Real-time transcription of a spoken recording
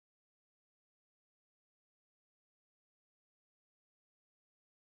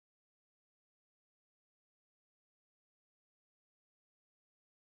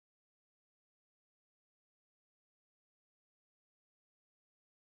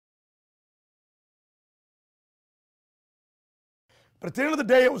But at the end of the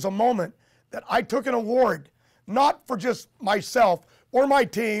day, it was a moment that I took an award, not for just myself or my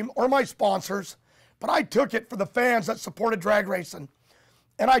team or my sponsors, but I took it for the fans that supported drag racing.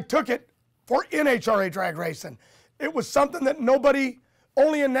 And I took it for NHRA drag racing. It was something that nobody,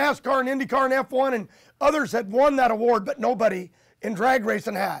 only in NASCAR and IndyCar and F1 and others had won that award, but nobody in drag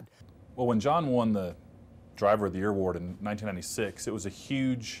racing had. Well, when John won the Driver of the Year award in 1996, it was a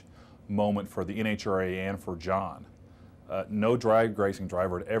huge moment for the NHRA and for John. No drag racing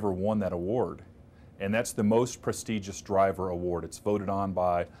driver had ever won that award, and that's the most prestigious driver award. It's voted on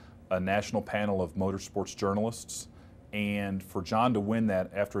by a national panel of motorsports journalists, and for John to win that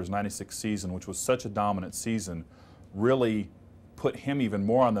after his 96 season, which was such a dominant season, really put him even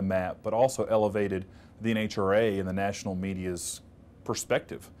more on the map, but also elevated the NHRA and the national media's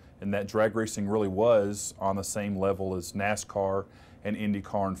perspective, and that drag racing really was on the same level as NASCAR and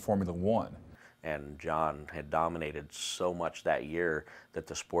IndyCar and Formula One. And John had dominated so much that year that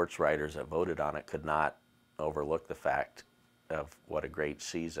the sports writers that voted on it could not overlook the fact of what a great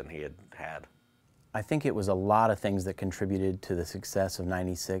season he had had. I think it was a lot of things that contributed to the success of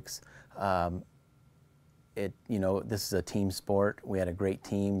 '96. You know, this is a team sport. We had a great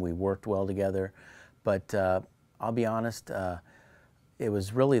team. We worked well together. But I'll be honest, it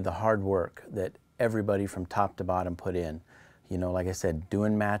was really the hard work that everybody from top to bottom put in. You know, like I said,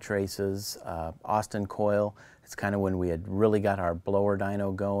 doing match races, Austin Coil, it's kind of when we had really got our blower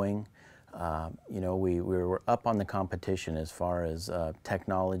dyno going. You know, we were up on the competition as far as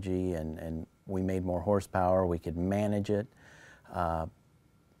technology, and we made more horsepower, we could manage it.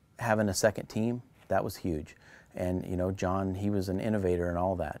 Having a second team, that was huge. And, you know, John, he was an innovator in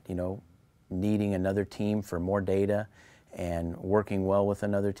all that, you know, needing another team for more data and working well with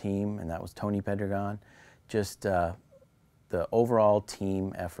another team, and that was Tony Pedregon. Just the overall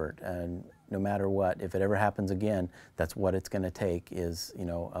team effort, and no matter what, if it ever happens again, that's what it's going to take is, you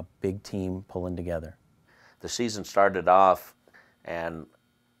know, a big team pulling together. The season started off, and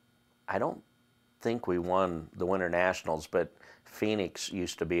I don't think we won the Winter Nationals, but Phoenix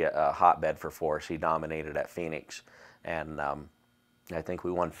used to be a hotbed for Force. He dominated at Phoenix, and I think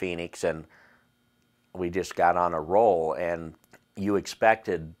we won Phoenix, and we just got on a roll, and you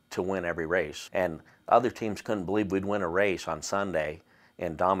expected to win every race. And other teams couldn't believe we'd win a race on Sunday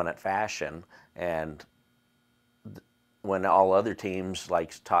in dominant fashion, and when all other teams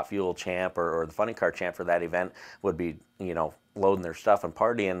like Top Fuel Champ or the Funny Car Champ for that event would be, you know, loading their stuff and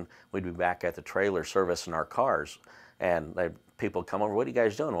partying, we'd be back at the trailer servicing our cars. And people come over, what are you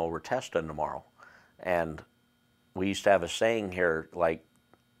guys doing? Well, we're testing tomorrow. And we used to have a saying here, like,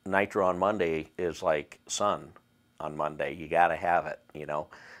 nitro on Monday is like sun on Monday. You got to have it, you know.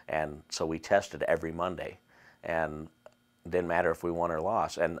 And so we tested every Monday, and it didn't matter if we won or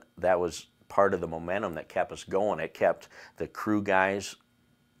lost. And that was part of the momentum that kept us going. It kept the crew guys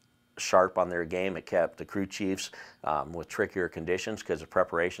sharp on their game. It kept the crew chiefs with trickier conditions because the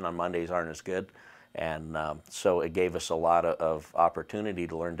preparation on Mondays aren't as good. And so it gave us a lot of opportunity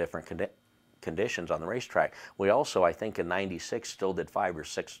to learn different conditions on the racetrack. We also, I think in '96, still did 5 or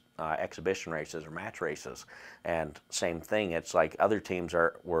 6 exhibition races or match races. And same thing, it's like other teams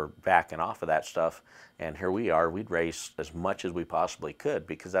were backing off of that stuff, and here we are, we'd race as much as we possibly could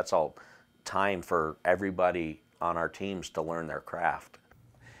because that's all time for everybody on our teams to learn their craft.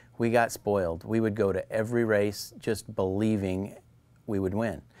 We got spoiled. We would go to every race just believing we would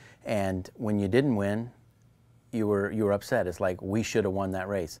win. And when you didn't win, you were upset. It's like, we should have won that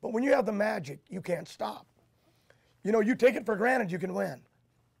race. But when you have the magic, you can't stop. You know, you take it for granted you can win.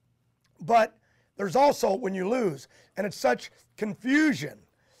 But there's also when you lose, and it's such confusion.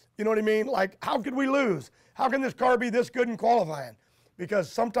 You know what I mean? Like, how could we lose? How can this car be this good in qualifying?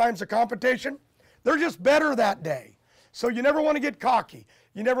 Because sometimes the competition, they're just better that day. So you never want to get cocky.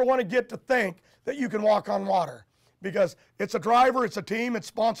 You never want to get to think that you can walk on water. Because it's a driver, it's a team, it's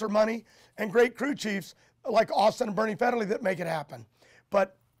sponsor money, and great crew chiefs like Austin and Bernie Federley that make it happen.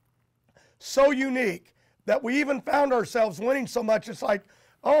 But so unique that we even found ourselves winning so much, it's like,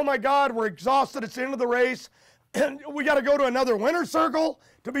 oh my God, we're exhausted, it's the end of the race, and we got to go to another winner's circle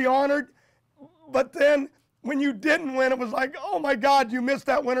to be honored. But then when you didn't win, it was like, oh my God, you missed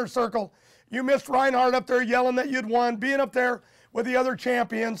that winner's circle. You missed Reinhardt up there yelling that you'd won, being up there with the other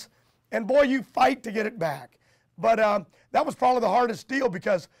champions, and boy, you fight to get it back. But that was probably the hardest deal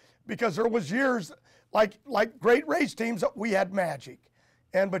because there was years like great race teams that we had magic,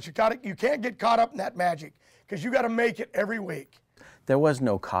 but you can't get caught up in that magic because you got to make it every week. There was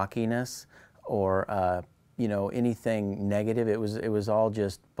no cockiness or you know, anything negative. It was all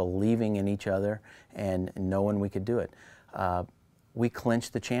just believing in each other and knowing we could do it. We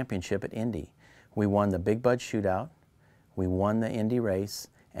clinched the championship at Indy. We won the Big Bud Shootout. We won the Indy race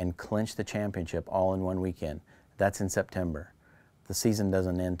and clinched the championship all in one weekend. That's in September. The season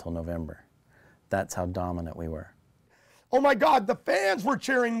doesn't end till November. That's how dominant we were. Oh my God, the fans were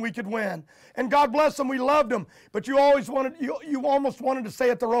cheering we could win. And God bless them, we loved them. But you always wanted, you almost wanted to say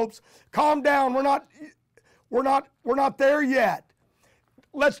at the ropes, calm down, we're not there yet.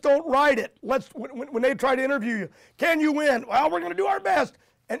 Let's don't ride it. When they try to interview you, can you win? Well, we're gonna do our best.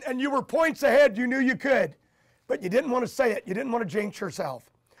 And you were points ahead, you knew you could. But you didn't want to say it, you didn't want to jinx yourself.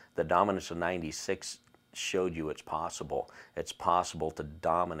 The dominance of '96 showed you it's possible. It's possible to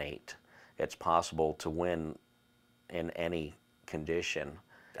dominate. It's possible to win in any condition.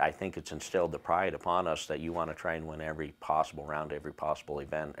 I think it's instilled the pride upon us that you want to try and win every possible round, every possible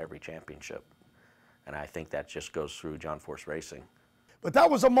event, every championship. And I think that just goes through John Force Racing. But that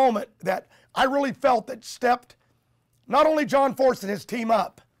was a moment that I really felt that stepped not only John Force and his team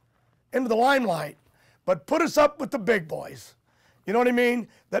up into the limelight, but put us up with the big boys. You know what I mean?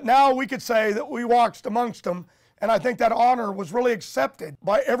 That now we could say that we walked amongst them, and I think that honor was really accepted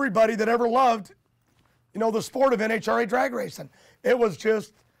by everybody that ever loved, you know, the sport of NHRA drag racing. It was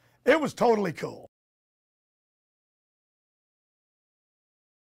totally cool.